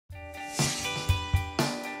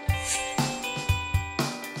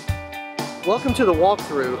Welcome to the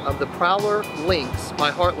walkthrough of the Prowler Lynx by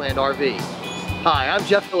Heartland RV. Hi, I'm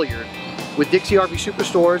Jeff Hilliard with Dixie RV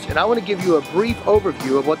Superstores, and I want to give you a brief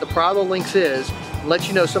overview of what the Prowler Lynx is and let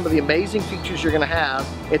you know some of the amazing features you're going to have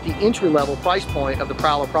at the entry-level price point of the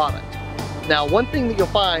Prowler product. Now, one thing that you'll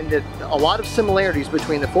find that a lot of similarities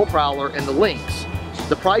between the full Prowler and the Lynx.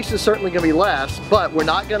 The price is certainly going to be less, but we're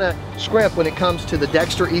not going to scrimp when it comes to the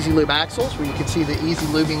Dexter Easy Lube axles, where you can see the easy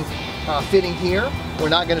lubing fitting here. We're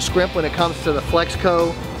not going to scrimp when it comes to the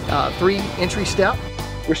Flexco 3 entry step.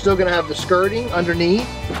 We're still going to have the skirting underneath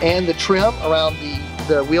and the trim around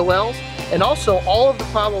the wheel wells. And also all of the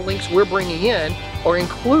Prowler Lynx we're bringing in are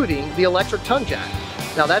including the electric tongue jack.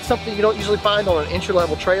 Now that's something you don't usually find on an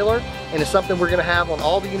entry-level trailer, and it's something we're going to have on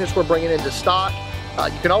all the units we're bringing into stock.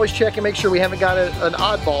 You can always check and make sure we haven't got an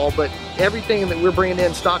oddball, but everything that we're bringing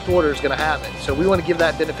in stocked order is going to have it. So we want to give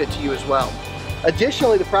that benefit to you as well.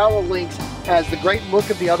 Additionally, the Prowler Lynx has the great look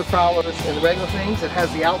of the other Prowlers and the regular things. It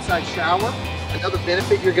has the outside shower, another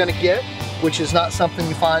benefit you're going to get, which is not something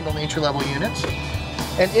you find on the entry-level units.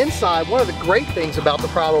 And inside, one of the great things about the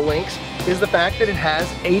Prowler Lynx is the fact that it has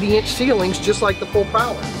 80-inch ceilings just like the full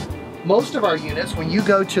Prowler. Most of our units, when you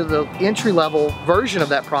go to the entry-level version of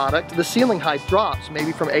that product, the ceiling height drops,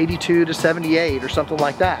 maybe from 82 to 78 or something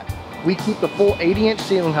like that. We keep the full 80-inch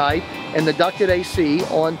ceiling height and the ducted AC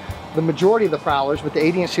on the majority of the Prowlers, with the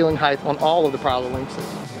 80-inch ceiling height on all of the Prowler Lynxes.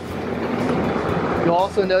 You'll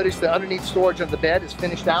also notice the underneath storage of the bed is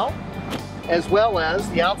finished out, as well as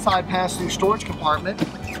the outside pass-through storage compartment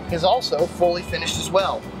is also fully finished as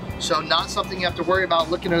well. So not something you have to worry about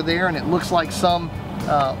looking over there and it looks like some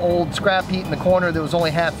old scrap heap in the corner that was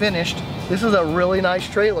only half finished. This is a really nice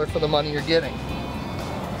trailer for the money you're getting.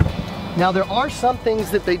 Now there are some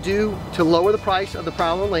things that they do to lower the price of the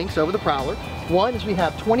Prowler Lynx over the Prowler. One is we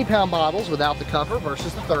have 20-pound bottles without the cover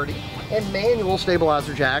versus the 30, and manual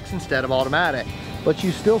stabilizer jacks instead of automatic. But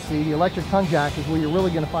you still see the electric tongue jack is where you're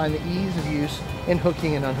really going to find the ease of use in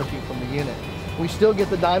hooking and unhooking from the unit. We still get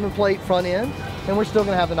the diamond plate front end, and we're still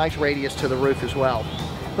going to have a nice radius to the roof as well.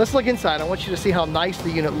 Let's look inside. I want you to see how nice the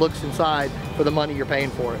unit looks inside for the money you're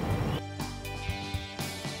paying for it.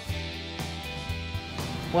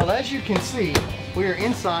 Well, as you can see, we are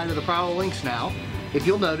inside of the Prowler Lynx now. If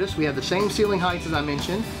you'll notice, we have the same ceiling heights as I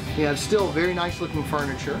mentioned. We have still very nice looking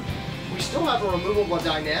furniture. We still have a removable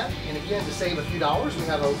dinette, and again, to save a few dollars, we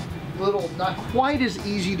have a little, not quite as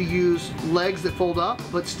easy to use legs that fold up,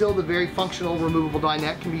 but still the very functional removable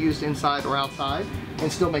dinette can be used inside or outside and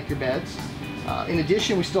still make your beds. In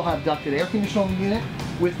addition, we still have ducted air conditioning on the unit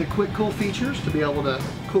with the quick cool features to be able to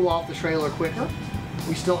cool off the trailer quicker.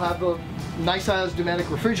 We still have the nice sized Dometic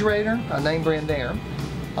refrigerator, a name brand there.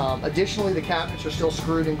 Additionally, the cabinets are still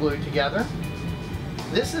screwed and glued together.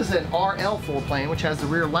 This is an RL floor plan, which has the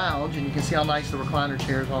rear lounge, and you can see how nice the recliner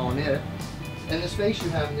chairs are on it, and the space you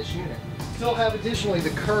have in this unit. Still have additionally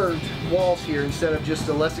the curved walls here instead of just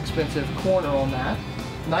a less expensive corner on that.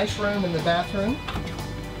 Nice room in the bathroom.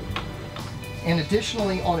 And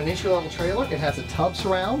additionally, on an entry-level trailer, it has a tub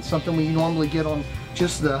surround, something we normally get on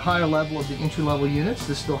just the higher level of the entry-level units.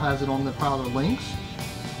 This still has it on the Prowler Lynx,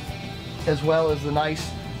 as well as the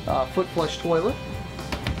nice foot flush toilet.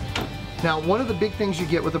 Now, one of the big things you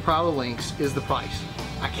get with the Prowler Lynx is the price.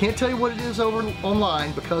 I can't tell you what it is over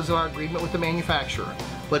online because of our agreement with the manufacturer,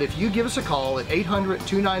 but if you give us a call at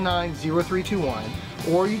 800-299-0321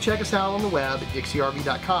 or you check us out on the web at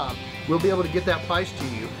dixierv.com, we'll be able to get that price to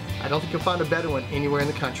you. I don't think you'll find a better one anywhere in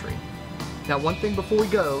the country. Now, one thing before we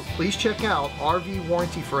go, please check out RV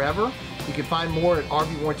Warranty Forever. You can find more at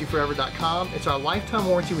rvwarrantyforever.com. It's our lifetime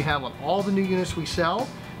warranty we have on all the new units we sell.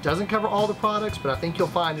 Doesn't cover all the products, but I think you'll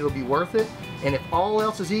find it'll be worth it. And if all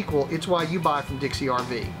else is equal, it's why you buy from Dixie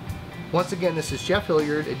RV. Once again, this is Jeff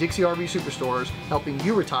Hilliard at Dixie RV Superstores, helping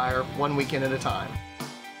you retire one weekend at a time.